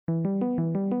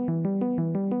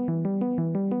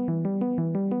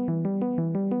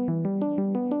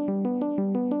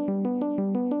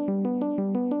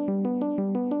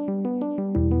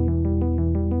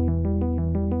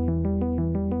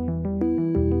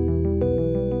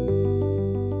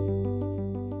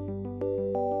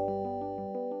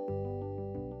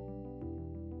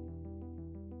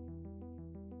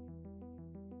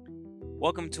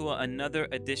Welcome to another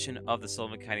edition of the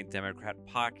Sullivan County Democrat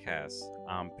Podcast.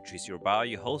 I'm Patricio Urbao,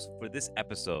 your host for this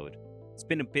episode. It's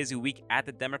been a busy week at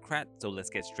the Democrat, so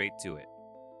let's get straight to it.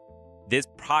 This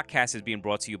podcast is being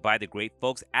brought to you by the great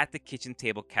folks at the Kitchen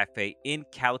Table Cafe in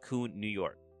Calhoun, New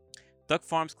York. Duck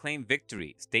Farms claim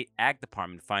victory. State Ag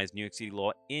Department finds New York City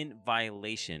law in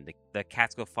violation. The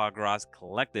Catskill Foie Gras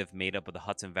Collective, made up of the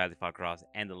Hudson Valley Foie Gras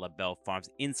and the LaBelle Farms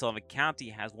in Sullivan County,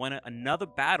 has won another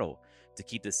battle to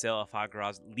keep the sale of foie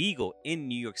gras legal in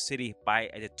New York City by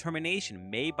a determination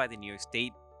made by the New York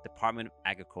State Department of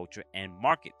Agriculture and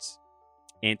Markets.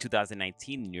 In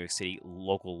 2019, the New York City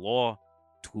Local Law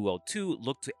 202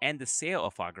 looked to end the sale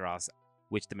of foie gras,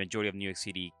 which the majority of New York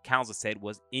City Council said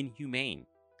was inhumane.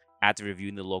 After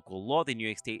reviewing the local law, the New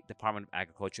York State Department of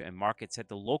Agriculture and Markets said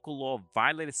the local law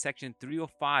violated Section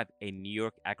 305, a New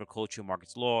York Agriculture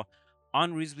Markets law,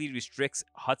 unreasonably restricts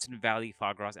Hudson Valley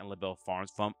Foie Gras and LaBelle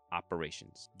Farms from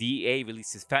operations. DEA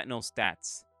releases fentanyl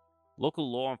stats.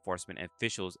 Local law enforcement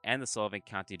officials and the Sullivan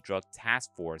County Drug Task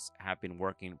Force have been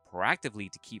working proactively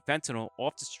to keep fentanyl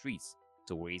off the streets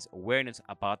to raise awareness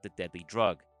about the deadly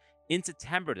drug. In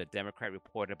September, the Democrat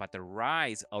reported about the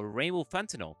rise of rainbow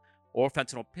fentanyl, or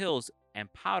fentanyl pills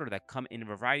and powder that come in a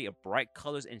variety of bright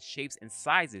colors and shapes and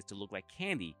sizes to look like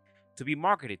candy, to be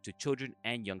marketed to children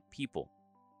and young people.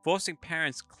 Fostering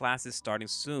parents classes starting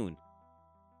soon.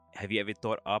 Have you ever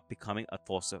thought of becoming a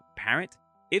foster parent?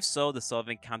 If so, the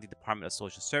Sullivan County Department of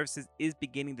Social Services is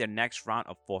beginning their next round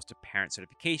of foster parent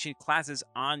certification classes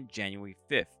on January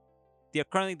 5th. They are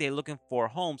currently looking for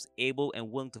homes able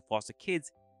and willing to foster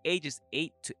kids ages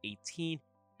 8 to 18,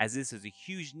 as this is a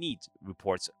huge need,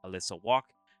 reports Alyssa Walk,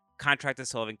 contractor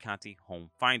Sullivan County Home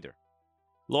Finder.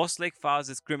 Lost Lake files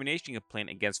discrimination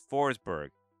complaint against Forestburg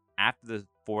after the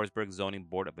Forestburg Zoning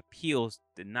Board of Appeals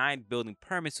denied building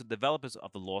permits to developers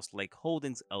of the Lost Lake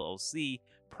Holdings LLC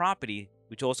property,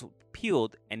 which also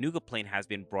appealed. A new complaint has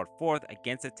been brought forth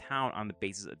against the town on the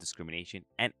basis of discrimination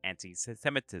and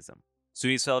anti-Semitism.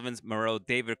 SUNY Sullivan's Merle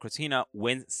David Cortina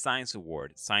wins Science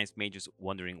Award. Science majors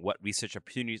wondering what research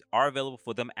opportunities are available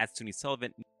for them at SUNY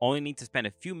Sullivan only need to spend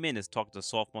a few minutes talking to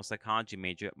sophomore psychology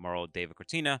major Merle David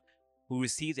Cortina, who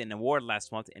received an award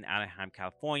last month in Anaheim,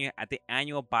 California at the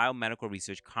annual Biomedical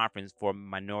Research Conference for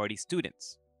minority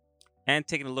students. And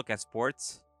taking a look at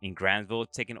sports, in Granville,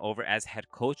 taking over as head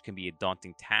coach can be a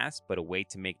daunting task, but a way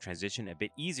to make transition a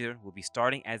bit easier will be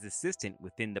starting as assistant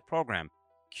within the program.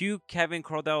 Cue Kevin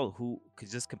Cordell, who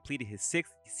just completed his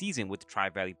 6th season with the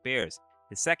Tri-Valley Bears,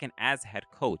 his second as head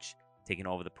coach, taking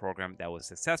over the program that was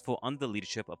successful under the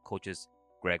leadership of coaches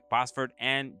Greg Bosford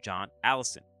and John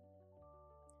Allison.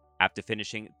 After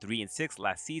finishing 3-6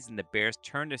 last season, the Bears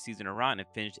turned their season around and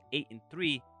finished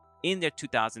 8-3 in their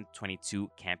 2022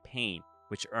 campaign,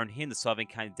 which earned him the Sullivan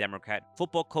County Democrat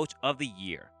Football Coach of the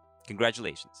Year.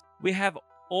 Congratulations. We have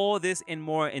all this and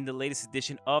more in the latest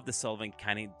edition of the Sullivan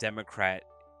County Democrat.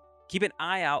 Keep an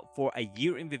eye out for a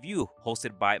Year in Review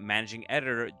hosted by managing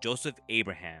editor Joseph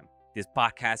Abraham. This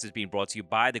podcast is being brought to you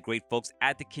by the great folks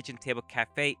at the Kitchen Table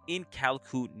Cafe in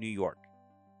Calhoun, New York.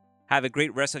 Have a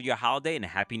great rest of your holiday and a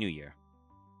Happy New Year.